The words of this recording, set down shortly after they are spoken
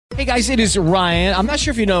Hey guys, it is Ryan. I'm not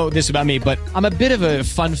sure if you know this about me, but I'm a bit of a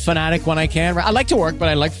fun fanatic when I can. I like to work, but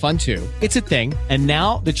I like fun too. It's a thing. And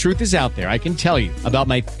now the truth is out there. I can tell you about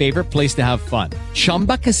my favorite place to have fun.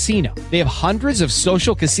 Chumba Casino. They have hundreds of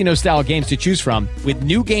social casino style games to choose from with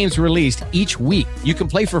new games released each week. You can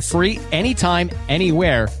play for free anytime,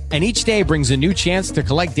 anywhere. And each day brings a new chance to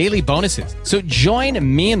collect daily bonuses. So join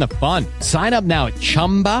me in the fun. Sign up now at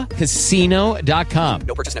ChumbaCasino.com.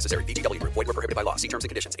 No purchase necessary. VGW Group. Void where prohibited by law. See terms and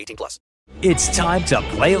conditions. 18+. It's time to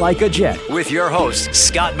play like a Jet with your host,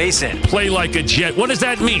 Scott Mason. Play like a Jet. What does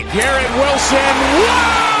that mean? Garrett Wilson.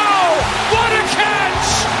 Wow! What a catch!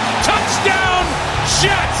 Touchdown,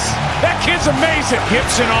 Jets! That kid's amazing.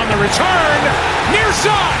 Gibson on the return. Near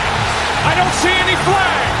side. I don't see any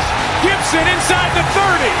flags. Gibson inside the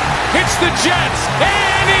 30. Hits the Jets.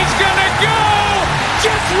 And he's going to go!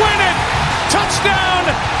 Jets win it!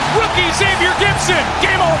 Touchdown! Rookie Xavier Gibson.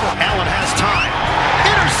 Game over. Allen has time.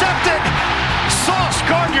 Intercepted. Sauce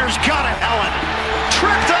Gardner's got it. Allen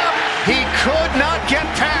tripped up. He could not get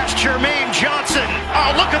past Jermaine Johnson.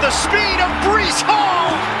 Oh, look at the speed of Breece Hall.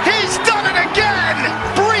 He's done it again.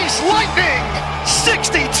 Breece Lightning.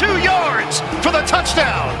 62 yards for the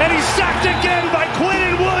touchdown. And he's sacked again by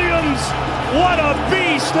Quinnen Williams. What a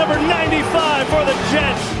beast. Number 95 for the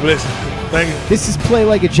Jets. Listen, thank you. This is Play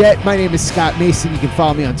Like a Jet. My name is Scott Mason. You can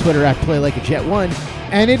follow me on Twitter at PlayLikeAJet1.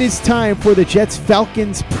 And it is time for the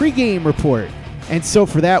Jets-Falcons pregame report. And so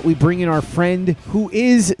for that, we bring in our friend who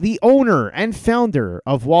is the owner and founder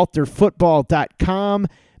of WalterFootball.com,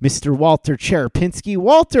 Mr. Walter Cherepinsky.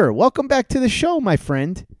 Walter, welcome back to the show, my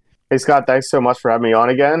friend. Hey, Scott, thanks so much for having me on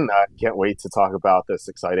again. I can't wait to talk about this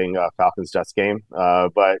exciting Falcons-Jets game.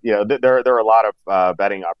 But, you know, there are a lot of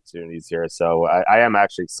betting opportunities here, so I am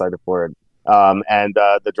actually excited for it. And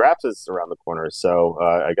the draft is around the corner, so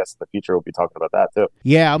I guess in the future we'll be talking about that too.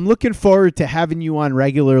 Yeah, I'm looking forward to having you on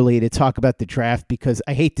regularly to talk about the draft because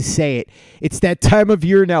I hate to say it, it's that time of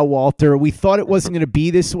year now, Walter. We thought it wasn't going to be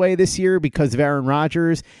this way this year because of Aaron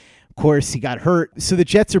Rodgers. Of course, he got hurt. So the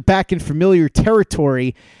Jets are back in familiar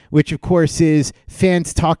territory, which, of course, is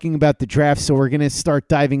fans talking about the draft. So we're going to start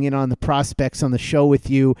diving in on the prospects on the show with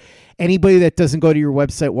you. Anybody that doesn't go to your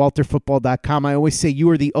website, walterfootball.com, I always say you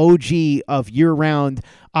are the OG of year-round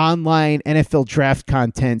online NFL draft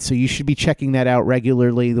content, so you should be checking that out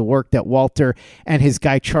regularly, the work that Walter and his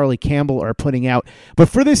guy Charlie Campbell are putting out. But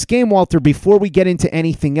for this game, Walter, before we get into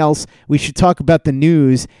anything else, we should talk about the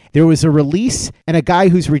news. There was a release and a guy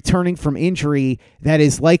who's returning from injury that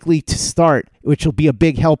is likely to start, which will be a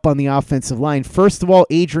big help on the offensive line. First of all,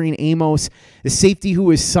 Adrian Amos, the safety who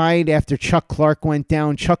was signed after Chuck Clark went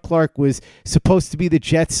down. Chuck Clark was supposed to be the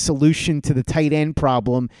Jets' solution to the tight end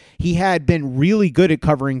problem. He had been really good at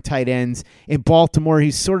covering tight ends in Baltimore.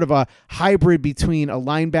 He's sort of a hybrid between a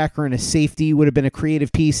linebacker and a safety. Would have been a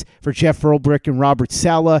creative piece for Jeff Ulbrich and Robert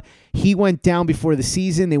Saleh. He went down before the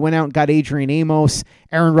season. They went out and got Adrian Amos,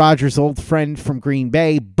 Aaron Rodgers' old friend from Green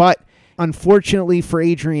Bay. But unfortunately for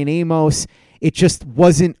Adrian Amos, it just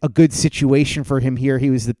wasn't a good situation for him here.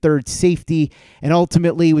 He was the third safety and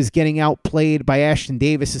ultimately was getting outplayed by Ashton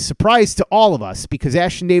Davis. A surprise to all of us because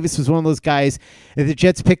Ashton Davis was one of those guys that the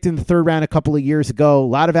Jets picked in the third round a couple of years ago. A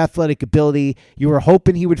lot of athletic ability. You were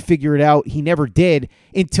hoping he would figure it out. He never did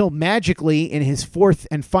until magically in his fourth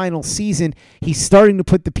and final season, he's starting to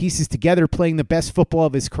put the pieces together, playing the best football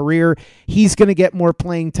of his career. He's going to get more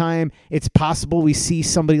playing time. It's possible we see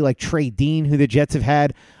somebody like Trey Dean, who the Jets have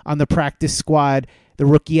had on the practice squad, the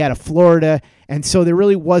rookie out of Florida. And so there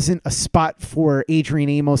really wasn't a spot for Adrian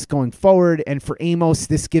Amos going forward. And for Amos,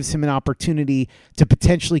 this gives him an opportunity to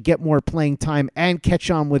potentially get more playing time and catch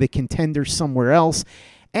on with a contender somewhere else.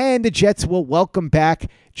 And the Jets will welcome back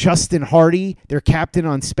Justin Hardy, their captain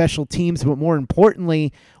on special teams, but more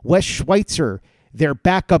importantly, Wes Schweitzer, their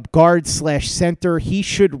backup guard/center. He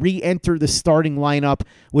should re-enter the starting lineup,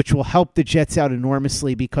 which will help the Jets out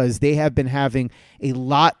enormously because they have been having a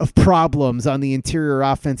lot of problems on the interior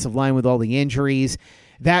offensive line with all the injuries.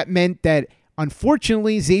 That meant that,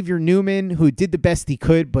 unfortunately, Xavier Newman, who did the best he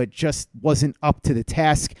could but just wasn't up to the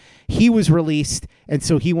task, he was released, and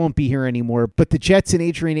so he won't be here anymore. But the Jets and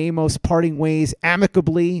Adrian Amos parting ways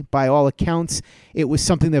amicably, by all accounts. It was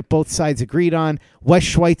something that both sides agreed on. Wes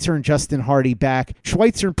Schweitzer and Justin Hardy back.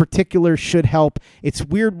 Schweitzer in particular should help. It's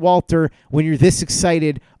weird, Walter, when you're this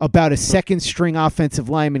excited about a second-string offensive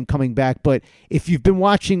lineman coming back, but if you've been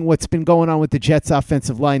watching what's been going on with the Jets'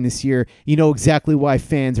 offensive line this year, you know exactly why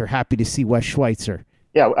fans are happy to see Wes Schweitzer.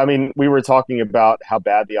 Yeah, I mean, we were talking about how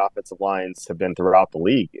bad the offensive lines have been throughout the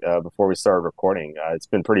league before we started recording. It's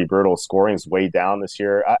been pretty brutal. Scoring's way down this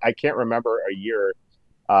year. I can't remember a year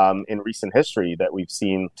in recent history that we've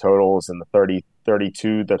seen totals in the 30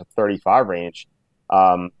 32 to 35 range.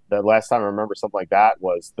 The last time I remember something like that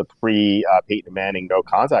was the Peyton Manning no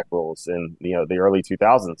contact rules in the early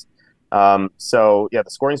 2000s. So yeah,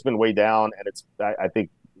 the scoring's been way down, and I think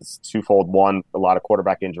it's twofold. One, a lot of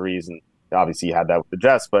quarterback injuries, and obviously you had that with the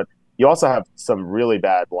Jets, but you also have some really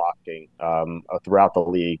bad blocking throughout the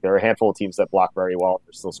league. There are a handful of teams that block very well.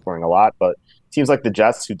 They're still scoring a lot, but teams like the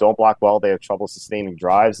Jets who don't block well, they have trouble sustaining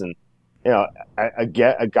drives. And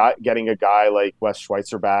getting a guy like Wes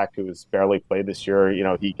Schweitzer back, who's barely played this year,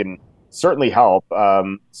 he can certainly help.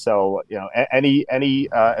 So any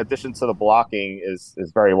addition to the blocking is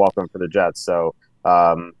very welcome for the Jets. So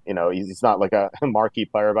he's not like a marquee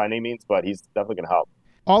player by any means, but he's definitely going to help.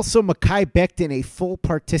 Also, Mekhi Becton, a full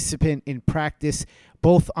participant in practice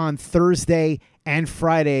both on Thursday and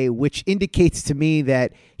Friday, which indicates to me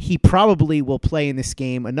that he probably will play in this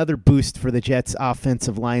game. Another boost for the Jets'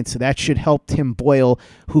 offensive line, so that should help Tim Boyle,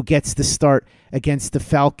 who gets the start against the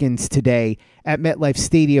Falcons today at MetLife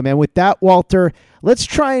Stadium. And with that, Walter, let's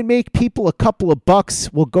try and make people a couple of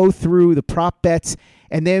bucks. We'll go through the prop bets,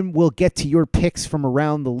 and then we'll get to your picks from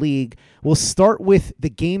around the league. We'll start with the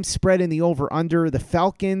game spread in the over-under. The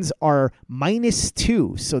Falcons are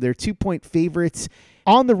 -2, so they're 2-point favorites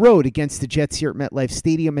on the road against the Jets here at MetLife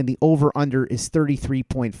Stadium, and the over-under is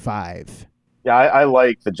 33.5. Yeah, I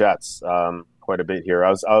like the Jets quite a bit here. I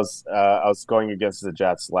was going against the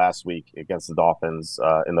Jets last week against the Dolphins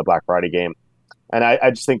in the Black Friday game, and I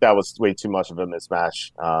just think that was way too much of a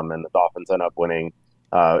mismatch, and the Dolphins end up winning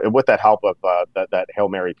with that help of that Hail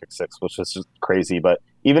Mary pick six, which was just crazy. But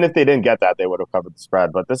even if they didn't get that, they would have covered the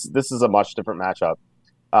spread. But this is a much different matchup.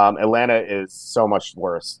 Atlanta is so much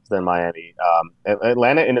worse than Miami.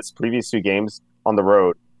 Atlanta, in its previous two games on the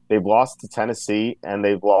road, they've lost to Tennessee and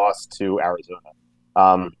they've lost to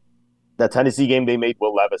Arizona. That Tennessee game, they made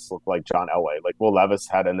Will Levis look like John Elway. Like, Will Levis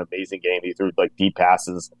had an amazing game. He threw like deep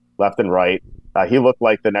passes left and right. He looked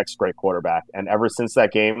like the next great quarterback. And ever since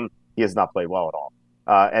that game, he has not played well at all.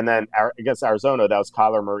 And then against Arizona, that was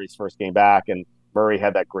Kyler Murray's first game back, and Murray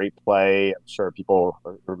had that great play. I'm sure people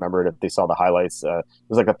remember it if they saw the highlights. It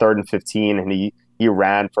was like a 3rd and 15, and he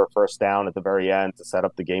ran for a first down at the very end to set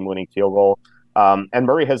up the game-winning field goal. And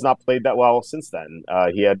Murray has not played that well since then.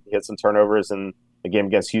 He had some turnovers in the game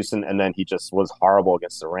against Houston, and then he just was horrible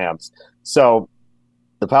against the Rams. So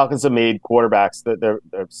the Falcons have made quarterbacks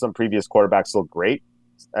some previous quarterbacks look great,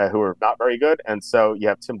 who are not very good. And so you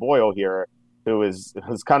have Tim Boyle here, who is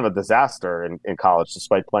kind of a disaster in college,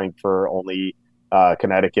 despite playing for only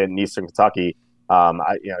Connecticut and Eastern Kentucky.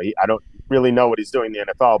 I don't really know what he's doing in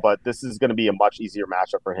the NFL, but this is going to be a much easier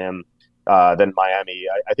matchup for him than Miami.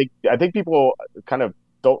 I think people kind of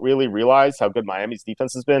don't really realize how good Miami's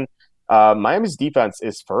defense has been. Miami's defense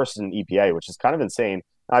is first in EPA, which is kind of insane.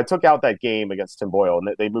 I took out that game against Tim Boyle,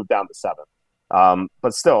 and they moved down to 7th.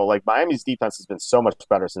 But still, like, Miami's defense has been so much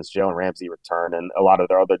better since Jalen Ramsey returned, and a lot of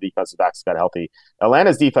their other defensive backs got healthy.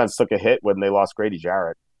 Atlanta's defense took a hit when they lost Grady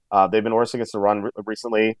Jarrett. They've been worse against the run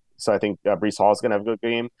recently, so I think Breece Hall is going to have a good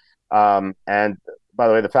game. And by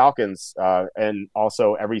the way, the Falcons and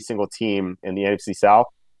also every single team in the NFC South,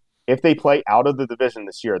 if they play out of the division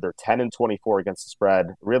this year, they're 10-24 against the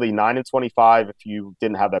spread. Really 9-25 if you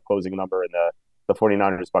didn't have that closing number in the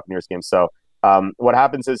 49ers Buccaneers game. So what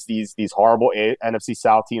happens is these horrible NFC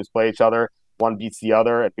South teams play each other. One beats the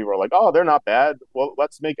other, and people are like, "Oh, they're not bad. Well,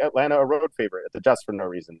 let's make Atlanta a road favorite at the Jets for no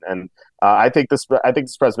reason." And I think the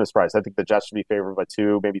spread's mispriced. I think the Jets should be favored by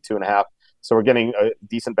 2, maybe 2.5. So we're getting a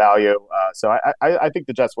decent value. So I think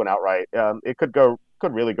the Jets win outright. It could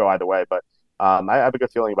really go either way, but I have a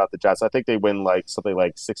good feeling about the Jets. I think they win like something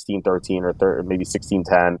like 16-13 or maybe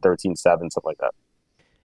 16-10, 13-7, something like that.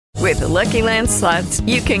 With the Lucky Land Slots,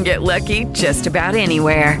 you can get lucky just about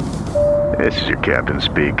anywhere. This is your captain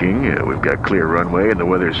speaking. We've got clear runway and the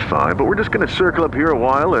weather's fine, but we're just going to circle up here a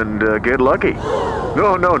while and get lucky.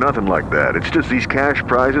 No, nothing like that. It's just these cash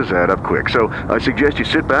prizes add up quick. So I suggest you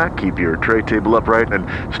sit back, keep your tray table upright, and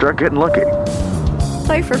start getting lucky.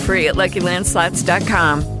 Play for free at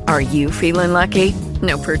LuckyLandSlots.com. Are you feeling lucky?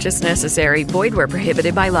 No purchase necessary. Void where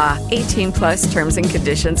prohibited by law. 18+ terms and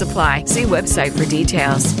conditions apply. See website for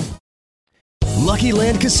details. Lucky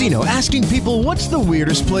Land Casino, asking people, what's the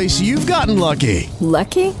weirdest place you've gotten lucky?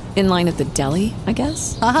 Lucky? In line at the deli, I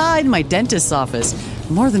guess? Aha, in my dentist's office.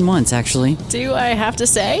 More than once, actually. Do I have to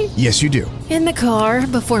say? Yes, you do. In the car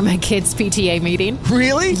before my kids' PTA meeting.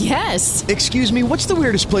 Really? Yes. Excuse me, what's the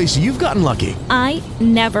weirdest place you've gotten lucky? I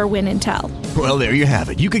never win and tell. Well, there you have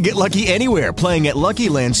it. You can get lucky anywhere, playing at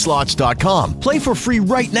LuckyLandSlots.com. Play for free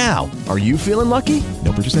right now. Are you feeling lucky?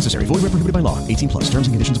 No purchase necessary. Void where prohibited by law. 18+. Terms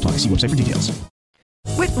and conditions apply. See website for details.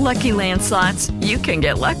 With Lucky Land Slots, you can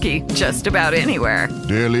get lucky just about anywhere.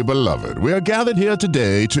 Dearly beloved, we are gathered here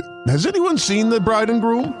today to... Has anyone seen the bride and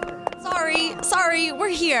groom? Sorry, we're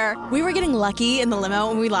here. We were getting lucky in the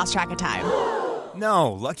limo and we lost track of time.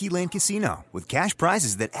 No, Lucky Land Casino, with cash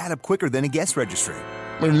prizes that add up quicker than a guest registry.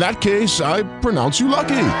 In that case, I pronounce you lucky.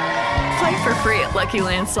 Play for free at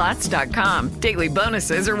LuckyLandSlots.com. Daily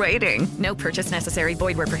bonuses are waiting. No purchase necessary.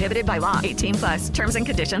 Void where prohibited by law. 18+. Terms and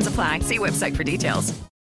conditions apply. See website for details.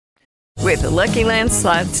 With Lucky Land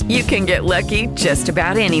Slots, you can get lucky just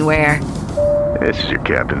about anywhere. This is your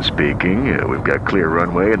captain speaking. We've got clear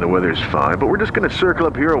runway and the weather's fine, but we're just going to circle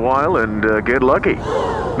up here a while and get lucky.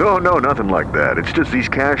 No, nothing like that. It's just these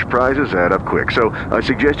cash prizes add up quick. So I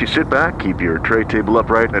suggest you sit back, keep your tray table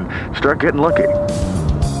upright, and start getting lucky.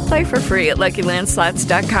 Play for free at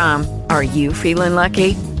LuckyLandSlots.com. Are you feeling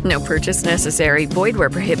lucky? No purchase necessary. Void where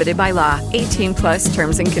prohibited by law. 18+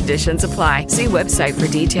 terms and conditions apply. See website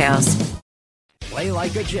for details. Play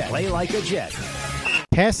like a Jet. Play like a Jet.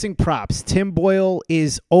 Passing props. Tim Boyle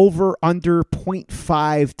is over under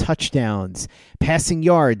 0.5 touchdowns. Passing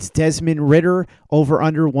yards. Desmond Ridder over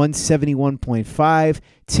under 171.5.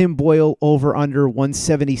 Tim Boyle over under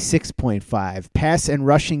 176.5. Pass and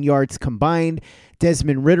rushing yards combined.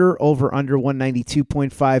 Desmond Ridder over under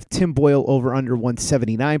 192.5. Tim Boyle over under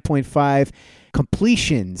 179.5.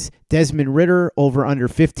 Completions. Desmond Ridder over under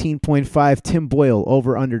 15.5. Tim Boyle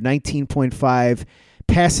over under 19.5.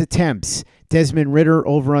 Pass attempts. Desmond Ridder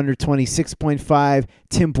over under 26.5.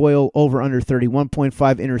 Tim Boyle over under 31.5.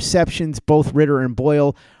 Interceptions. Both Ridder and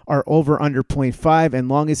Boyle are over under 0.5. And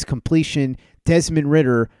longest completion, Desmond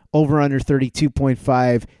Ridder over under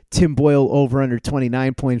 32.5. Tim Boyle over under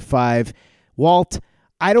 29.5. Walt,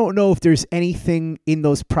 I don't know if there's anything in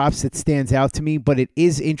those props that stands out to me, but it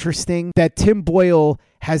is interesting that Tim Boyle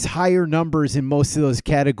has higher numbers in most of those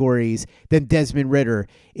categories than Desmond Ridder.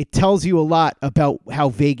 It tells you a lot about how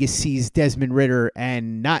Vegas sees Desmond Ridder,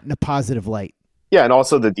 and not in a positive light. Yeah, and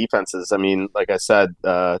also the defenses. I mean, like I said,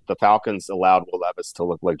 the Falcons allowed Will Levis to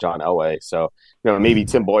look like John Elway. So, maybe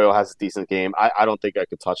Tim Boyle has a decent game. I don't think I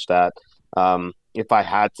could touch that. If I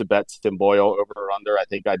had to bet Tim Boyle over or under, I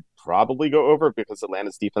think I'd probably go over because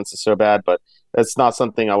Atlanta's defense is so bad, but that's not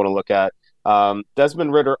something I want to look at.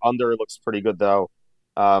 Desmond Ridder under looks pretty good, though.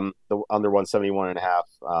 The under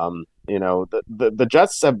 171.5. The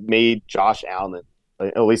Jets have made Josh Allen,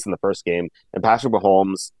 at least in the first game, and Patrick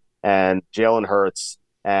Mahomes and Jalen Hurts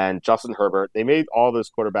and Justin Herbert. They made all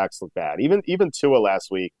those quarterbacks look bad. Even Tua last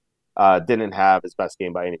week didn't have his best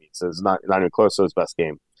game by any means. So it's not even close to his best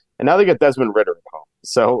game. And now they get Desmond Ridder at home.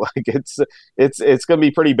 So it's going to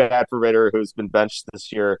be pretty bad for Ridder, who's been benched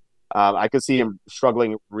this year. I could see him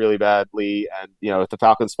struggling really badly. And, if the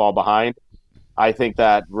Falcons fall behind, I think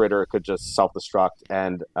that Ridder could just self-destruct.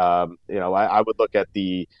 And, I would look at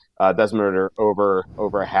the Desmond Ridder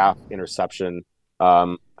over a half interception.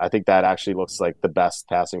 I think that actually looks like the best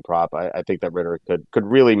passing prop. I think that Ridder could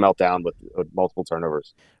really melt down with multiple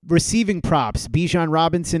turnovers. Receiving props. Bijan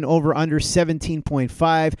Robinson over under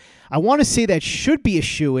 17.5. I want to say that should be a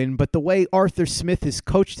shoo-in, but the way Arthur Smith is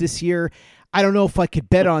coached this year, I don't know if I could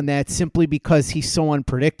bet on that simply because he's so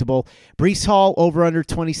unpredictable. Breece Hall over under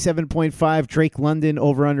 27.5. Drake London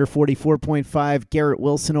over under 44.5. Garrett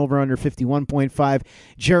Wilson over under 51.5.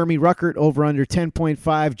 Jeremy Ruckert over under 10.5.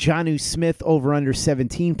 Jonnu Smith over under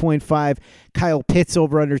 17.5. Kyle Pitts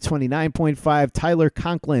over under 29.5. Tyler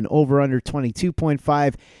Conklin over under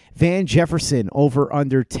 22.5. Van Jefferson over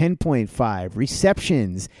under 10.5.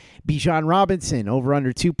 Receptions. Bijan Robinson over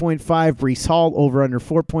under 2.5. Breece Hall over under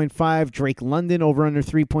 4.5. Drake London over under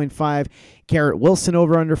 3.5. Garrett Wilson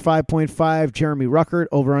over under 5.5. Jeremy Ruckert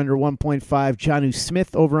over under 1.5. Jonnu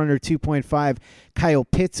Smith over under 2.5. Kyle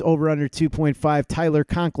Pitts over under 2.5. Tyler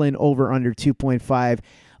Conklin over under 2.5.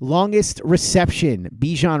 Longest reception,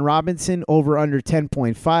 Bijan Robinson over under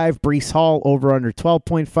 10.5, Breece Hall over under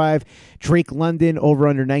 12.5, Drake London over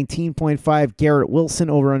under 19.5, Garrett Wilson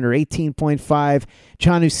over under 18.5,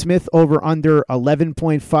 Jonnu Smith over under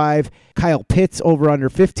 11.5, Kyle Pitts over under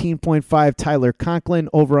 15.5, Tyler Conklin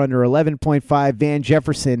over under 11.5, Van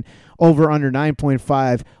Jefferson over under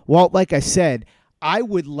 9.5. Walt, like I said, I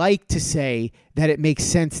would like to say that it makes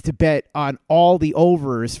sense to bet on all the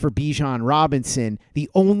overs for Bijan Robinson. The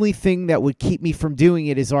only thing that would keep me from doing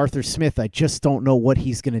it is Arthur Smith. I just don't know what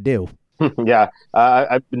he's going to do. Yeah,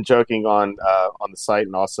 I've been joking on the site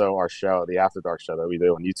and also our show, the After Dark show that we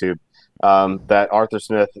do on YouTube. that Arthur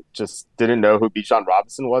Smith just didn't know who Bijan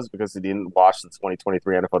Robinson was because he didn't watch the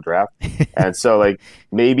 2023 NFL draft. And so, like,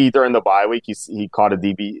 maybe during the bye week, he caught a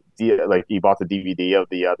DVD, like he bought the DVD of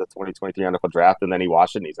the 2023 NFL draft, and then he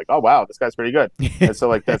watched it, and he's like, oh, wow, this guy's pretty good. And so,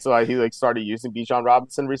 like, that's why he, like, started using Bijan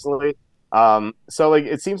Robinson recently. So, like,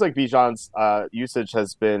 it seems like Bijan's usage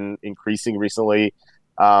has been increasing recently.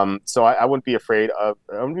 So I wouldn't be afraid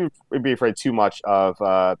too much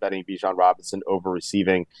of betting Bijan Robinson over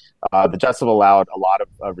receiving. The Jets have allowed a lot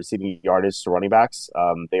of receiving yardage to running backs.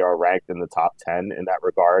 They are ranked in the top 10 in that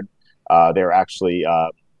regard. They're actually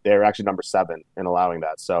number 7 in allowing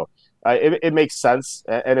that. So it makes sense.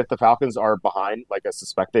 And if the Falcons are behind, like I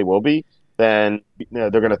suspect they will be, then they're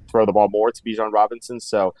going to throw the ball more to Bijan Robinson.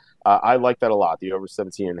 So I like that a lot, the over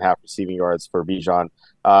 17.5 receiving yards for Bijan.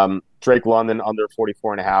 Drake London under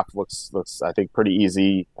 44.5 looks I think pretty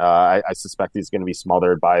easy. I suspect he's going to be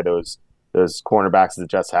smothered by those cornerbacks the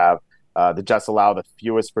Jets have. The Jets allow the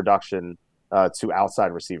fewest production to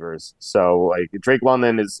outside receivers. So like Drake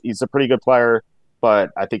London he's a pretty good player, but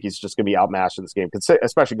I think he's just going to be outmatched in this game,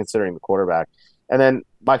 especially considering the quarterback. And then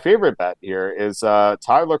my favorite bet here is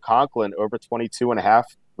Tyler Conklin over 22.5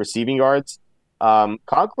 receiving yards.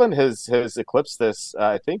 Conklin has eclipsed this,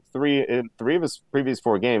 I think, in three of his previous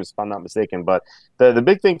 4 games, if I'm not mistaken. But the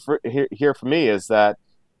big thing here for me is that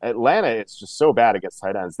Atlanta is just so bad against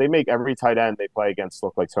tight ends. They make every tight end they play against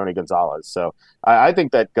look like Tony Gonzalez. So I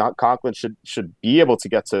think that Conklin should be able to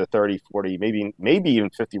get to 30, 40, maybe even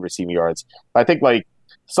 50 receiving yards. I think like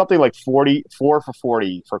something like 4 for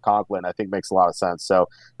 40 for Conklin, I think makes a lot of sense. So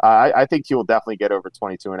I think he will definitely get over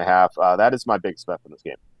 22.5. That is my biggest bet for this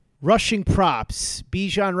game. Rushing props,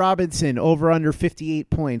 Bijan Robinson over under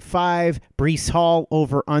 58.5, Breece Hall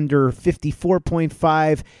over under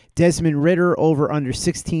 54.5, Desmond Ridder over under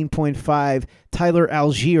 16.5, Tyler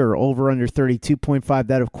Algier over under 32.5.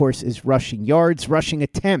 That, of course, is rushing yards. Rushing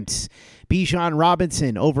attempts, Bijan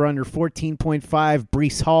Robinson over under 14.5,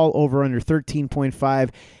 Breece Hall over under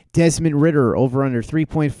 13.5, Desmond Ridder over under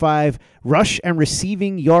 3.5. Rush and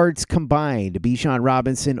receiving yards combined, Bijan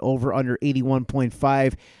Robinson over under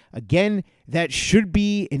 81.5. Again, that should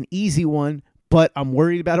be an easy one, but I'm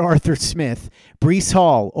worried about Arthur Smith. Breece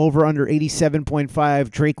Hall over under 87.5.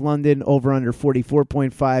 Drake London over under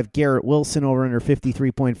 44.5. Garrett Wilson over under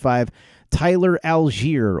 53.5. Tyler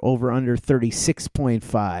Algier over under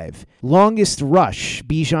 36.5. Longest rush,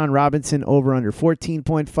 Bijan Robinson over under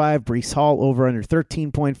 14.5. Breece Hall over under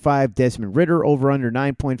 13.5. Desmond Ridder over under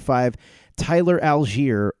 9.5. Tyler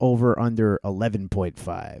Algier over under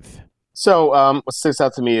 11.5. So what sticks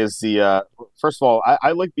out to me is first of all,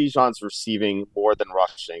 I like Bijan's receiving more than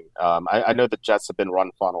rushing. I know the Jets have been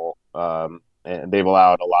run funnel, and they've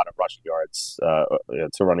allowed a lot of rushing yards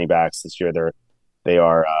to running backs this year. They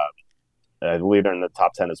are, I believe they're in the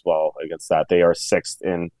top 10 as well against that. They are 6th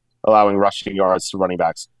in allowing rushing yards to running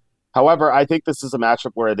backs. However, I think this is a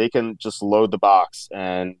matchup where they can just load the box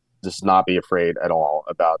and just not be afraid at all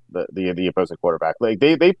about the opposing quarterback. Like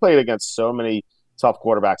they played against so many tough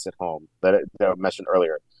quarterbacks at home that I mentioned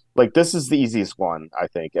earlier. Like this is the easiest one, I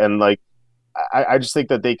think, and like I just think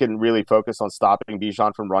that they can really focus on stopping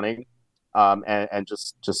Bijan from running, and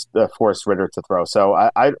just force Ridder to throw. So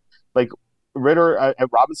I like Ridder at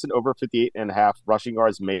Robinson over 58.5 rushing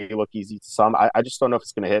yards may look easy to some. I just don't know if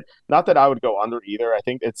it's going to hit. Not that I would go under either. I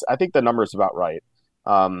think the number is about right.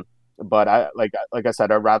 But I like I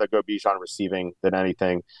said, I'd rather go Bijan receiving than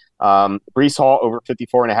anything. Breece Hall over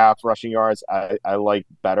 54.5 rushing yards, I like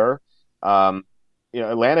better.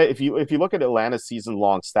 Atlanta, if you look at Atlanta's season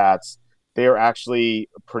long stats, they are actually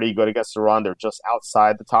pretty good against the run. They're just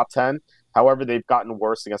outside the top 10. However, they've gotten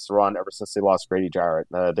worse against the run ever since they lost Grady Jarrett.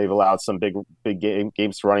 They've allowed some big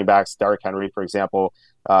games to running backs. Derrick Henry, for example,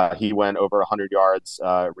 he went over 100 yards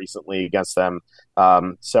recently against them.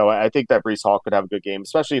 So I think that Breece Hall could have a good game,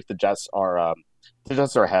 especially if the Jets are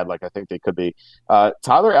ahead, like I think they could be.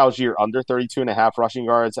 Tyler Algier under 32.5 rushing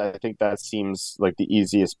yards. I think that seems like the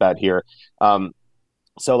easiest bet here.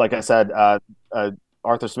 So like I said,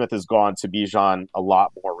 Arthur Smith has gone to Bijan a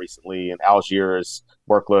lot more recently, and Algier's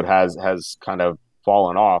workload has kind of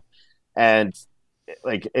fallen off. And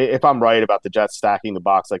like, if I'm right about the Jets stacking the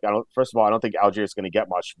box, like first of all, I don't think Algier's going to get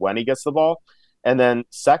much when he gets the ball. And then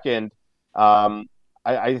second,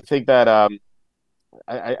 I think that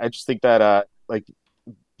I just think that like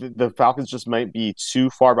the Falcons just might be too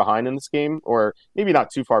far behind in this game, or maybe not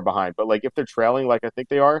too far behind, but like if they're trailing like I think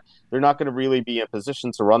they are, they're not going to really be in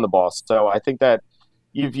position to run the ball. So I think that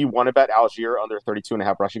if you want to bet Algier under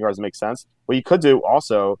 32.5 rushing yards, makes sense. What you could do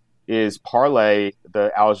also is parlay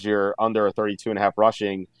the Algier under 32.5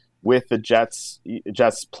 rushing with the Jets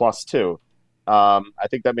 +2. I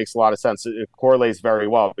think that makes a lot of sense. It correlates very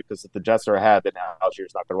well because if the Jets are ahead, then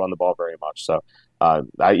Algier's not going to run the ball very much. So, I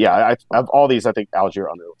of all these, I think Algier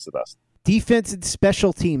under looks the best. Defense and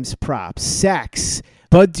special teams props. Sacks.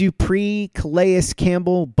 Bud Dupree, Calais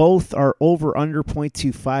Campbell, both are over under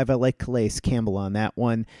 0.25. I like Calais Campbell on that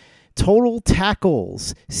one. Total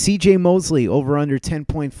tackles. CJ Mosley over under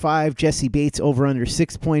 10.5. Jesse Bates over under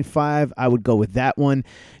 6.5. I would go with that one.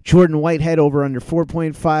 Jordan Whitehead over under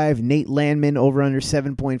 4.5. Nate Landman over under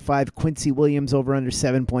 7.5. Quincy Williams over under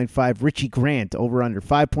 7.5. Richie Grant over under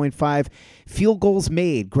 5.5. Field goals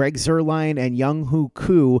made. Greg Zuerlein and Younghoe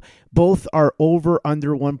Koo both are over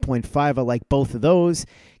under 1.5. I like both of those.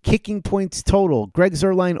 Kicking points total. Greg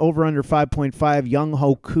Zuerlein over under 5.5.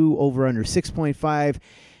 Younghoe Koo over under 6.5.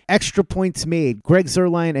 Extra points made. Greg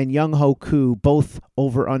Zuerlein and Younghoe Koo both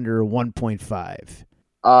over under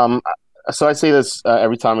 1.5. So I say this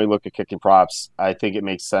every time we look at kicking props. I think it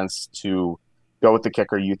makes sense to go with the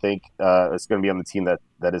kicker you think is going to be on the team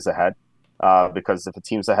that is ahead. Because if a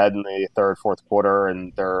team's ahead in the third, fourth quarter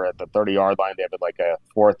and they're at the 30-yard line, they have like a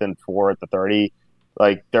 4th and 4 at the 30,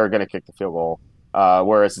 like they're going to kick the field goal.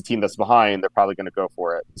 Whereas the team that's behind, they're probably going to go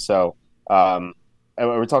for it. So and we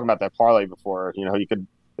were talking about that parlay before.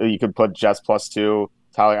 You could put Jets +2,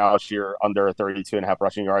 Tyler Algier under 32.5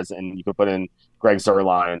 rushing yards, and you could put in Greg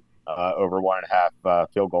Zuerlein over 1.5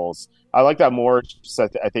 field goals. I like that more.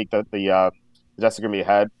 I think that the Jets are going to be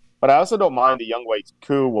ahead. But I also don't mind the Younghoe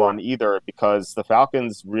Koo one either because the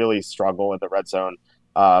Falcons really struggle in the red zone.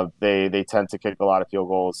 They tend to kick a lot of field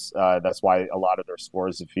goals. That's why a lot of their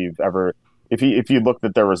scores, if you looked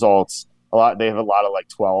at their results, they have a lot of like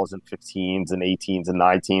 12s and 15s and 18s and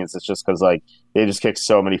 19s. It's just because like they just kick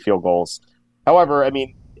so many field goals. However, I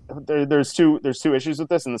mean, there's two issues with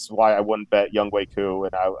this, and this is why I wouldn't bet Younghoe Koo,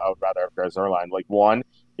 and I would rather have Greg Zuerlein. Like one,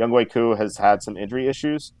 Younghoe Koo has had some injury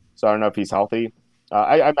issues, so I don't know if he's healthy.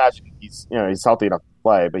 I imagine he's healthy enough to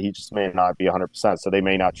play, but he just may not be 100%, so they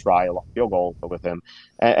may not try a long field goal with him.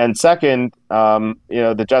 And second,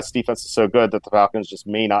 the Jets defense is so good that the Falcons just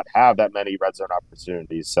may not have that many red zone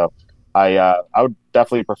opportunities. So I would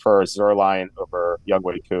definitely prefer Zuerlein over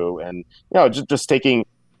Younghoe Koo, and just taking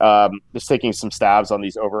some stabs on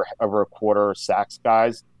these over a quarter sacks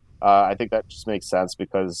guys. I think that just makes sense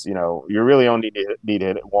because you really only need to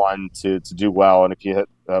hit one to do well, and if you hit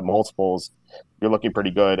multiples, you're looking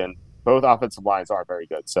pretty good. And both offensive lines aren't very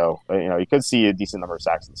good, so you could see a decent number of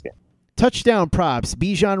sacks in this game. Touchdown props.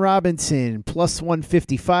 Bijan Robinson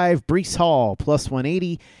 +155. Breece Hall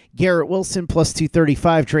 +180. Garrett Wilson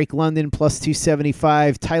 +235. Drake London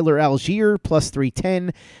 +275. Tyler Algier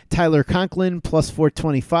 +310. Tyler Conklin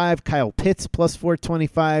 +425. Kyle Pitts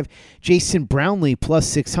 +425. Jason Brownlee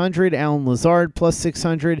 +600. Alan Lazard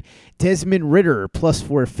 +600. Desmond Ridder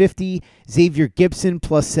 +450. Xavier Gibson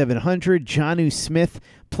 +700. Jonnu Smith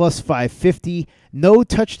 +550. No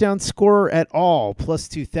touchdown scorer at all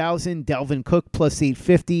 +2,000. Dalvin Cook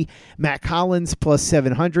 +850. Matt Collins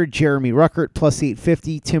 +700. Jeremy Ruckert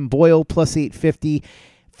 +850. Tim Boyle +850.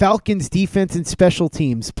 Falcons defense and special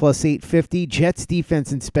teams +850. Jets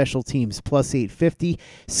defense and special teams +850.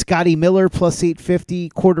 Scotty Miller +850.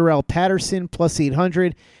 Cordarrelle Patterson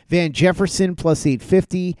 +800. Van Jefferson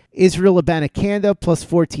 +850. Israel Abanikanda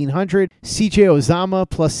 +1400. CJ Uzomah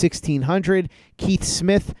 +1600. Keith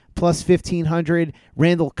Smith +1500.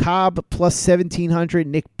 Randall Cobb +1700.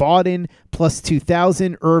 Nick Bawden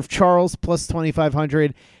 +2000. Irv Charles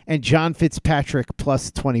 +2500. And John Fitzpatrick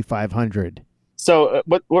 +2500. So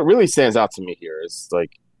what really stands out to me here is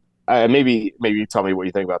like, maybe you tell me what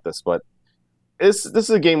you think about this, but this is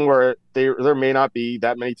a game where there may not be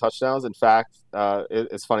that many touchdowns. In fact,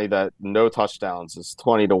 it's funny that no touchdowns is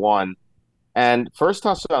 20-1, and first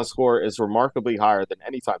touchdown score is remarkably higher than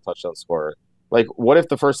any time touchdown scorer. Like, what if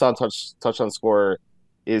the first time touchdown scorer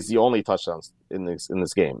is the only touchdowns in this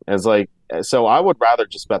game? And it's like, so I would rather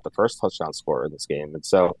just bet the first touchdown scorer in this game, and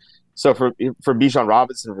so for Bijan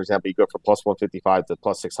Robinson, for example, you go from +155 to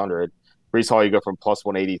 +600. Breece Hall, you go from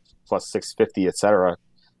 +180 to +650, etc.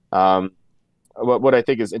 What I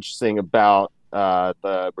think is interesting about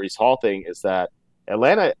the Breece Hall thing is that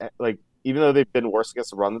Atlanta, like, even though they've been worse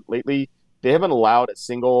against the run lately, they haven't allowed a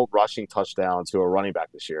single rushing touchdown to a running back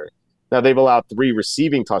this year. Now, they've allowed 3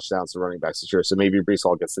 receiving touchdowns to running backs this year, so maybe Breece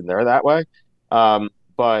Hall gets in there that way.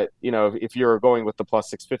 But, if you're going with the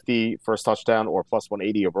 +650 first touchdown or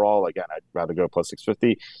 +180 overall, again, I'd rather go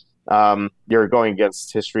 +650. You're going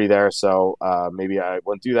against history there, so maybe I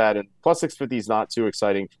wouldn't do that. And +650 is not too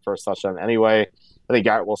exciting for first touchdown anyway. I think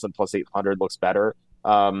Garrett Wilson +800 looks better.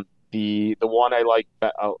 The one I like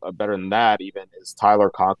better than that even is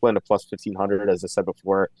Tyler Conklin at +1500. As I said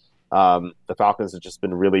before, The Falcons have just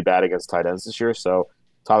been really bad against tight ends this year, so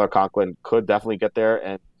Tyler Conklin could definitely get there.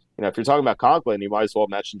 And if you're talking about Conklin, you might as well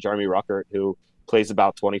mention Jeremy Ruckert, who plays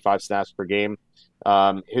about 25 snaps per game.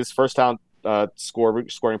 His first down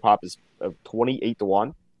scoring pop is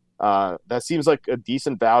 28-1. That seems like a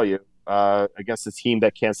decent value against a team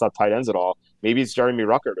that can't stop tight ends at all. Maybe it's Jeremy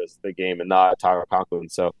Ruckert as the game and not Tyler Conklin.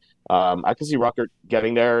 So I can see Ruckert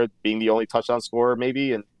getting there, being the only touchdown scorer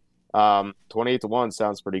maybe, and 28-1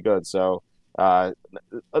 sounds pretty good. So not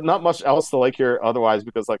much else to like here otherwise,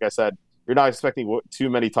 because like I said, you're not expecting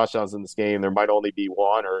too many touchdowns in this game. There might only be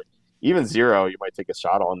one or even zero you might take a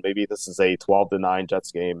shot on. Maybe this is a 12-9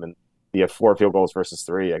 Jets game and you have 4 field goals versus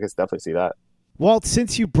 3. I guess definitely see that. Walt,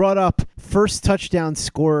 since you brought up first touchdown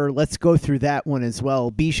scorer, let's go through that one as well.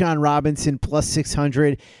 Bijan Robinson plus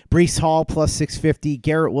 600, Breece Hall plus 650,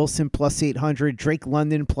 Garrett Wilson plus 800, Drake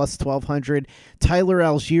London plus 1200, Tyler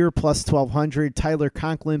Algier plus 1200, Tyler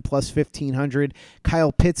Conklin plus 1500,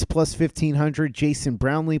 Kyle Pitts plus 1500, Jason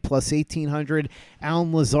Brownlee plus 1800,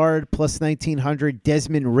 Alan Lazard plus 1900,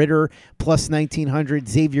 Desmond Ritter plus 1900,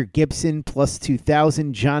 Xavier Gibson plus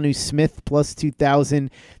 2000, Jonnu Smith plus 2000,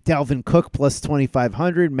 Dalvin Cook plus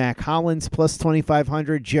 2,500, Mac Hollins plus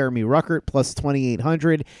 2,500, Jeremy Ruckert plus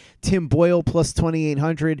 2,800, Tim Boyle plus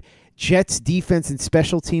 2,800, Jets defense and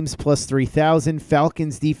special teams plus 3,000,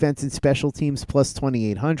 Falcons defense and special teams plus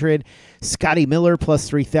 2,800, Scotty Miller plus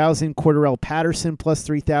 3,000, Cordarrelle Patterson plus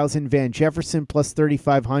 3,000, Van Jefferson plus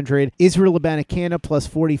 3,500, Israel Abanikanda plus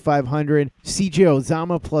 4,500, CJ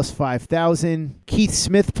Uzomah plus 5,000, Keith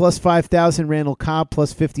Smith plus 5,000, Randall Cobb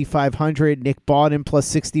plus 5,500, Nick Bawden plus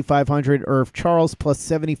 6,500, Irv Charles plus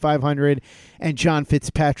 7,500, and John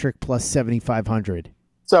Fitzpatrick plus 7,500.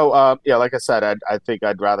 So, like I said, I think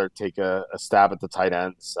I'd rather take a stab at the tight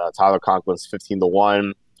ends. Tyler Conklin's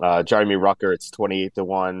 15-1. Jeremy Ruckert, it's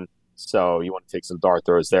 28-1. So you want to take some dart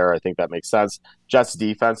throws there. I think that makes sense. Jets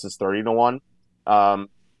defense is 30-1.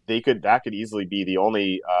 That could easily be the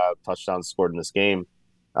only touchdown scored in this game.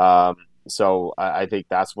 So I think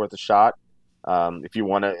that's worth a shot. If you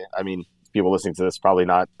want to, people listening to this probably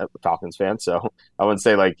not a Falcons fan, so I wouldn't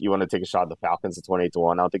say like you want to take a shot at the Falcons at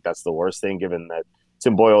 28-1. I don't think that's the worst thing, given that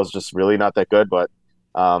Tim Boyle is just really not that good. But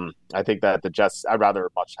I think that the Jets, I'd rather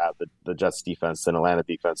much have the Jets defense than Atlanta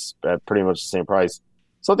defense at pretty much the same price.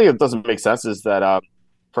 Something that doesn't make sense is that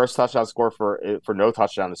first touchdown score for no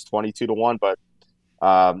touchdown is 22-1, but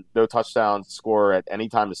no touchdown score at any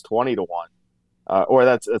time is 20-1, or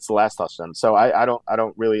it's the last touchdown. So I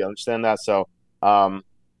don't really understand that. So no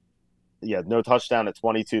touchdown at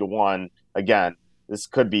 22-1. Again, this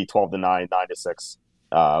could be 12-9,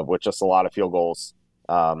 9-6, with just a lot of field goals.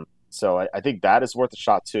 So I think that is worth a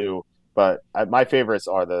shot too. But my favorites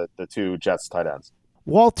are the two Jets tight ends.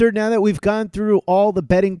 Walter, now that we've gone through all the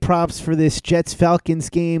betting props for this Jets-Falcons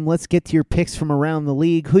game, let's get to your picks from around the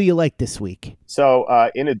league. Who you like this week? So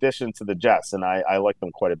in addition to the Jets, and I like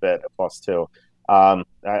them quite a bit at +2,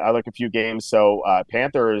 I like a few games. So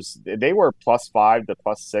Panthers, they were +5 to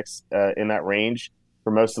 +6 in that range for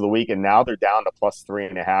most of the week, and now they're down to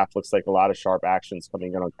 +3.5. Looks like a lot of sharp actions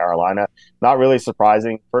coming in on Carolina. Not really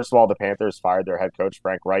surprising. First of all, the Panthers fired their head coach,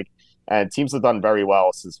 Frank Reich, and teams have done very well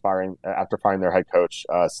after firing their head coach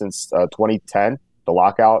since 2010, the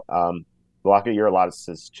lockout. The lockout year, a lot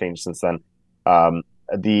has changed since then.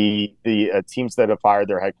 The teams that have fired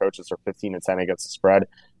their head coaches are 15-10 against the spread.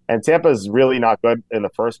 And Tampa is really not good in the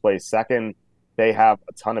first place. Second, they have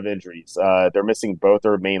a ton of injuries. They're missing both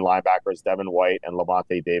their main linebackers, Devin White and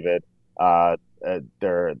Levante David.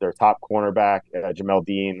 Their top cornerback, Jamel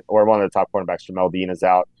Dean, or one of the top cornerbacks, Jamel Dean, is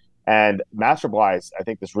out. And matchup-wise, I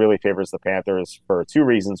think this really favors the Panthers for two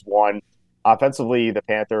reasons. One, offensively, the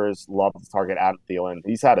Panthers love to target Adam Thielen.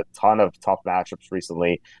 He's had a ton of tough matchups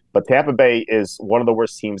recently, but Tampa Bay is one of the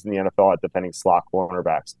worst teams in the NFL at defending slot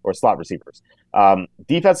cornerbacks or slot receivers.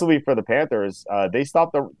 Defensively for the Panthers, they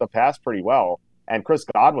stopped the pass pretty well, and Chris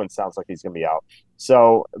Godwin sounds like he's going to be out.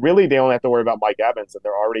 So really, they only have to worry about Mike Evans, and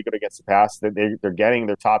they're already good against the pass. They're getting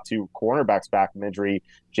their top two cornerbacks back from injury,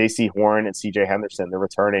 J.C. Horn and C.J. Henderson. They're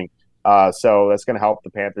returning. So that's going to help the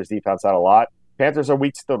Panthers defense out a lot. Panthers are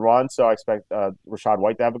weak to the run, so I expect Rachaad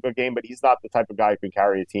White to have a good game, but he's not the type of guy who can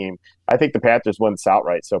carry a team. I think the Panthers win this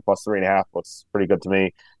outright, so +3.5 looks pretty good to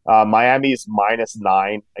me. Miami's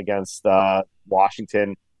 -9 against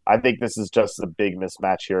Washington. I think this is just a big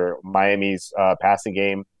mismatch here. Miami's passing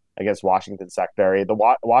game against Washington's secondary.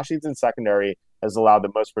 The Washington secondary has allowed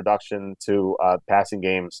the most production to passing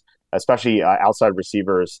games, especially outside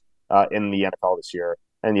receivers in the NFL this year.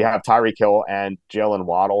 And you have Tyreek Hill and Jalen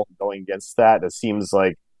Waddle going against that. That seems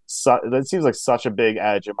like such a big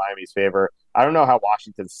edge in Miami's favor. I don't know how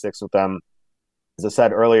Washington sticks with them as I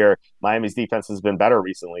said earlier, Miami's defense has been better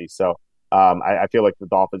recently. So I feel like the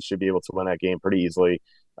Dolphins should be able to win that game pretty easily.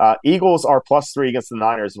 Eagles are +3 against the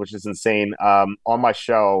Niners, which is insane. On my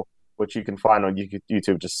show, which you can find on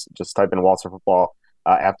YouTube, just type in Walter Football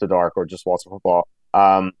After Dark or just Walter Football.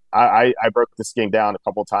 I broke this game down a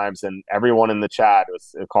couple of times, and everyone in the chat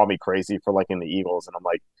called me crazy for liking the Eagles. And I'm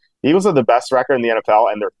like, the Eagles are the best record in the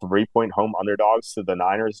NFL, and they're 3-point home underdogs to the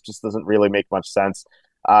Niners. Just doesn't really make much sense.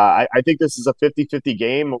 I think this is a 50-50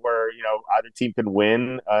 game where, either team can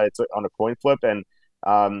win. It's on a coin flip, and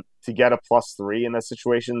to get a +3 in those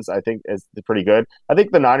situations, I think is pretty good. I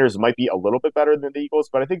think the Niners might be a little bit better than the Eagles,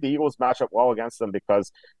 but I think the Eagles match up well against them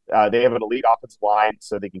because they have an elite offensive line,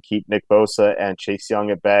 so they can keep Nick Bosa and Chase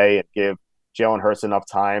Young at bay and give Jalen Hurts enough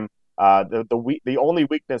time. The only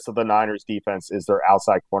weakness of the Niners defense is their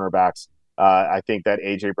outside cornerbacks. I think that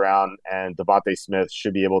A.J. Brown and Devontae Smith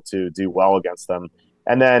should be able to do well against them.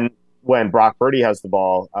 And then when Brock Purdy has the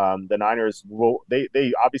ball, the Niners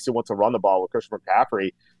they obviously want to run the ball with Christian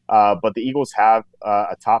McCaffrey, but the Eagles have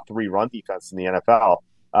a top 3 run defense in the NFL.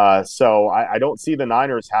 So I don't see the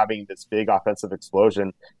Niners having this big offensive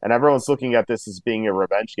explosion, and everyone's looking at this as being a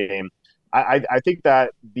revenge game. I think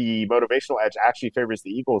that the motivational edge actually favors the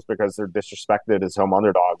Eagles because they're disrespected as home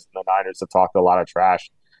underdogs, and the Niners have talked a lot of trash.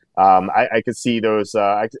 I could see those.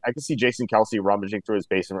 I could see Jason Kelce rummaging through his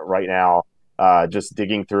basement right now, just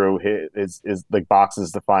digging through his like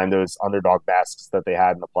boxes to find those underdog masks that they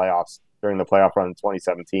had in the playoffs during the playoff run in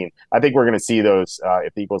 2017. I think we're going to see those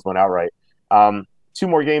if the Eagles went outright. 2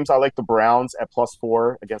 more games. I like the Browns at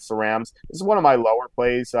 +4 against the Rams. This is one of my lower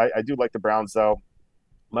plays. I do like the Browns though.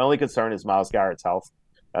 My only concern is Myles Garrett's health.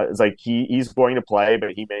 It's like he's going to play,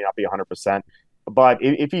 but he may not be 100%. But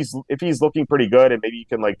if he's looking pretty good, and maybe you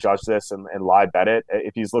can like judge this and live bet it.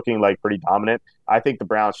 If he's looking like pretty dominant, I think the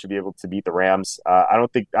Browns should be able to beat the Rams. I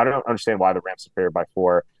don't understand why the Rams are favored by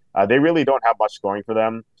 4. They really don't have much going for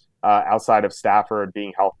them outside of Stafford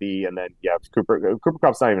being healthy, and then Cooper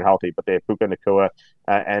Kupp's not even healthy, but they have Puka Nacua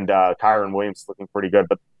and Kyron Williams looking pretty good.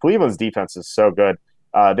 But Cleveland's defense is so good.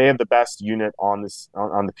 They have the best unit on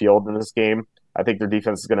the field in this game. I think their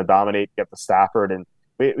defense is going to dominate, get the Stafford, and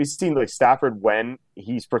we've seen like Stafford when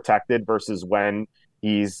he's protected versus when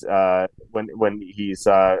he's when he's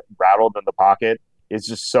rattled in the pocket. It's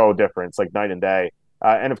just so different. It's like night and day.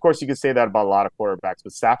 And of course, you can say that about a lot of quarterbacks,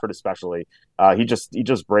 but Stafford especially, he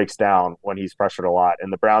just breaks down when he's pressured a lot.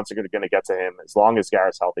 And the Browns are going to get to him as long as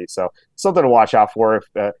Garrett's healthy. So something to watch out for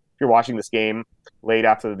if you're watching this game late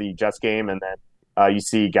after the Jets game, and then you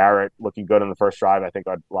see Garrett looking good in the first drive. I think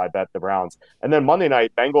I'd live bet the Browns. And then Monday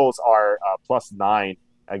night, Bengals are +9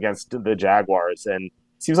 against the Jaguars. And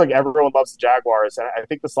it seems like everyone loves the Jaguars. And I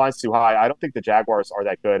think this line's too high. I don't think the Jaguars are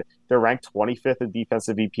that good. They're ranked 25th in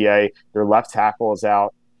defensive EPA. Their left tackle is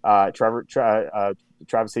out.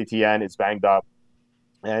 Travis Etienne is banged up.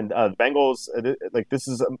 And the Bengals, this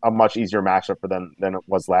is a much easier matchup for them than it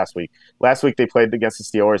was last week. Last week they played against the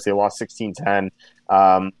Steelers. They lost 16-10.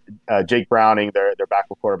 Jake Browning, their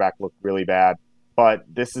backup quarterback, looked really bad. But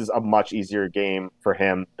this is a much easier game for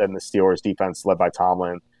him than the Steelers defense led by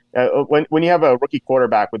Tomlin. When you have a rookie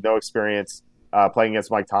quarterback with no experience playing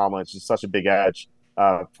against Mike Tomlin, it's just such a big edge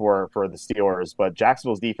for the Steelers. But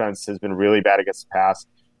Jacksonville's defense has been really bad against the pass.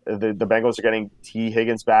 The Bengals are getting T.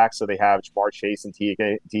 Higgins back, so they have Jamar Chase and T.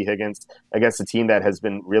 Higgins against a team that has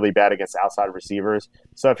been really bad against outside receivers.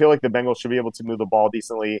 So I feel like the Bengals should be able to move the ball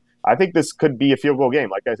decently. I think this could be a field goal game.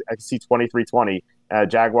 Like I can see 23-20,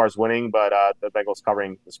 Jaguars winning, but the Bengals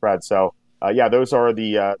covering the spread. So those are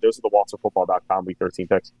the WalterFootball.com Week 13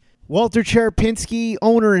 picks. Walter Cherepinsky,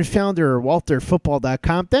 owner and founder of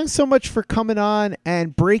WalterFootball.com. Thanks so much for coming on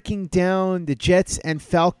and breaking down the Jets and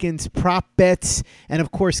Falcons prop bets, and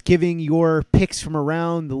of course giving your picks from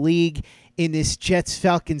around the league in this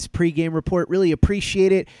Jets-Falcons pregame report. Really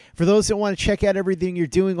appreciate it. For those that want to check out everything you're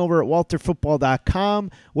doing over at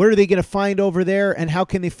WalterFootball.com, what are they going to find over there, and how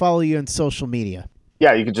can they follow you on social media?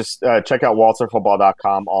 Yeah, you can just check out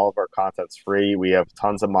WalterFootball.com. All of our content's free. We have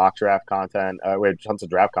tons of mock draft content. We have tons of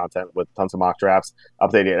draft content with tons of mock drafts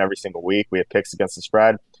updated every single week. We have picks against the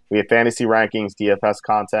spread. We have fantasy rankings, DFS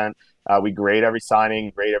content. We grade every signing,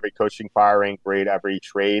 grade every coaching firing, grade every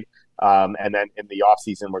trade. And then in the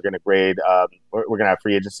offseason, we're going to grade, we're going to have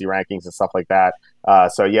free agency rankings and stuff like that.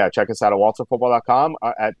 Check us out at WalterFootball.com,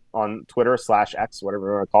 on Twitter /X, whatever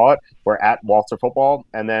you want to call it. We're at WalterFootball.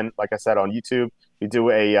 And then, like I said, on YouTube, we do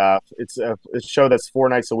it's a show that's 4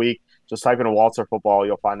 nights a week. Just type in Walter Football.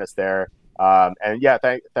 You'll find us there.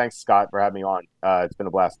 Thanks, Scott, for having me on. It's been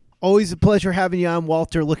a blast. Always a pleasure having you on,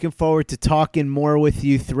 Walter. Looking forward to talking more with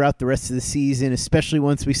you throughout the rest of the season, especially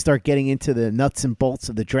once we start getting into the nuts and bolts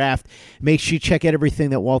of the draft. Make sure you check out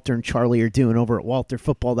everything that Walter and Charlie are doing over at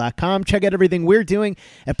walterfootball.com. Check out everything we're doing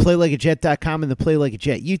at playlikeajet.com and the Play Like a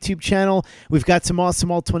Jet YouTube channel. We've got some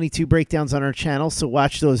awesome All-22 breakdowns on our channel, so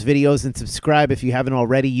watch those videos and subscribe if you haven't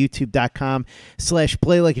already,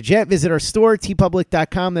 youtube.com/playlikeajet. Visit our store,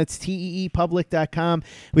 tpublic.com. That's teepublic.com.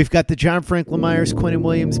 We've got the John Franklin Myers, Quentin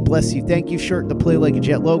Williams, Bless You, Thank You shirt, the Play Like a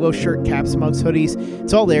Jet logo shirt, caps, mugs, hoodies.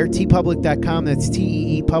 It's all there, tpublic.com. That's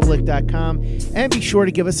teepublic.com. And be sure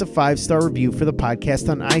to give us a 5-star review for the podcast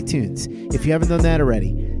on iTunes if you haven't done that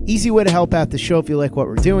already. Easy way to help out the show if you like what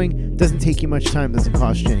we're doing. Doesn't take you much time, doesn't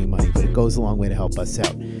cost you any money, but it goes a long way to help us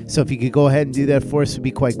out. So if you could go ahead and do that for us, we'd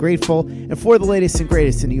be quite grateful. And for the latest and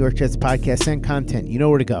greatest in New York Jets podcasts and content, you know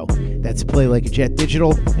where to go. That's Play Like a Jet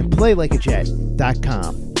Digital and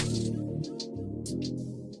playlikeajet.com.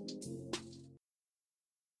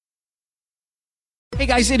 Hey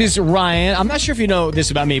guys, it is Ryan. I'm not sure if you know this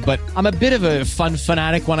about me, but I'm a bit of a fun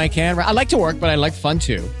fanatic when I can. I like to work, but I like fun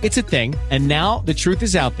too. It's a thing. And now the truth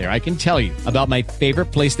is out there. I can tell you about my favorite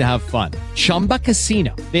place to have fun. Chumba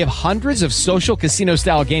Casino. They have hundreds of social casino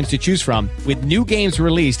style games to choose from with new games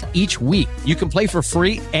released each week. You can play for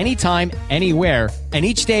free anytime, anywhere. And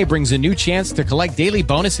each day brings a new chance to collect daily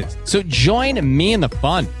bonuses. So join me in the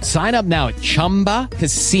fun. Sign up now at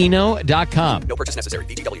ChumbaCasino.com. No purchase necessary.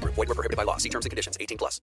 VGW Group. Void where prohibited by law. See terms and conditions.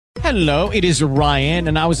 18+. Hello, it is Ryan,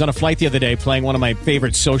 and I was on a flight the other day playing one of my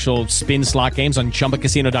favorite social spin slot games on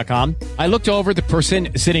ChumbaCasino.com. I looked over at the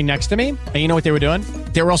person sitting next to me, and you know what they were doing?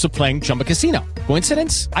 They were also playing Chumba Casino.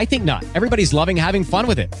 Coincidence? I think not. Everybody's loving having fun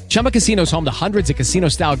with it. Chumba Casino is home to hundreds of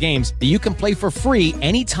casino-style games that you can play for free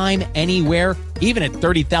anytime, anywhere, even at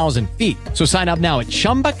 30,000 feet. So sign up now at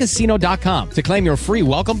ChumbaCasino.com to claim your free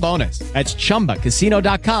welcome bonus. That's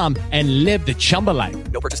ChumbaCasino.com and live the Chumba life.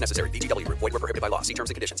 No purchase necessary. VGW Group. Void where prohibited by law. See terms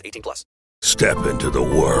and conditions. 18+. Step into the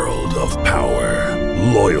world of power,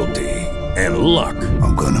 loyalty, and luck.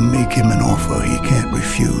 I'm gonna make him an offer he can't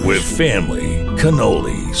refuse. With family,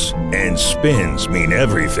 cannolis, and spins mean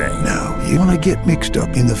everything. Now, you wanna get mixed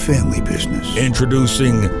up in the family business.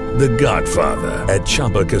 Introducing The Godfather at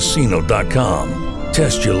ChumbaCasino.com.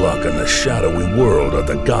 Test your luck in the shadowy world of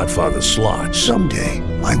The Godfather slot. Someday,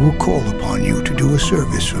 I will call upon you to do a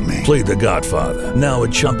service for me. Play The Godfather now at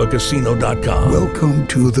ChumbaCasino.com. Welcome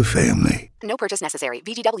to the family. No purchase necessary.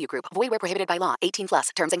 VGW Group. Void where prohibited by law.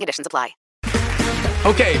 18+. Terms and conditions apply.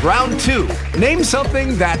 Okay, round 2. Name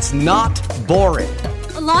something that's not boring.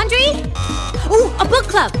 A laundry? Ooh, a book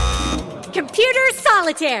club. Computer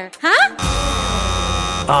solitaire, huh?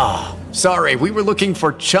 Ah, sorry. We were looking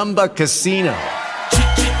for Chumba Casino.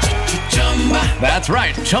 That's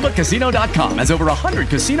right. ChumbaCasino.com has over 100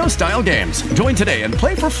 casino-style games. Join today and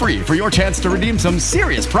play for free for your chance to redeem some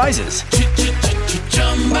serious prizes.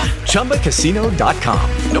 ChumbaCasino.com.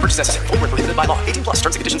 No purchase necessary. Void where prohibited by law. 18+. Terms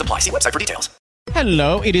and conditions apply. See website for details.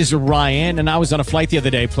 Hello, it is Ryan, and I was on a flight the other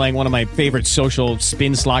day playing one of my favorite social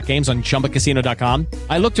spin slot games on ChumbaCasino.com.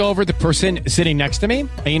 I looked over at the person sitting next to me,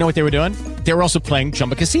 and you know what they were doing? They were also playing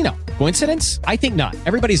Chumba Casino. Coincidence? I think not.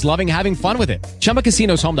 Everybody's loving having fun with it. Chumba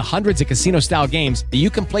Casino is home to hundreds of casino-style games that you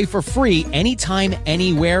can play for free anytime,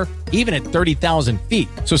 anywhere, even at 30,000 feet.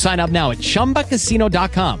 So sign up now at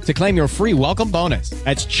ChumbaCasino.com to claim your free welcome bonus.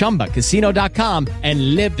 That's ChumbaCasino.com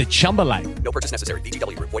and live the Chumba life. No purchase necessary.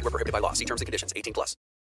 VGW Group. Void where prohibited by law. See terms and conditions. 18+.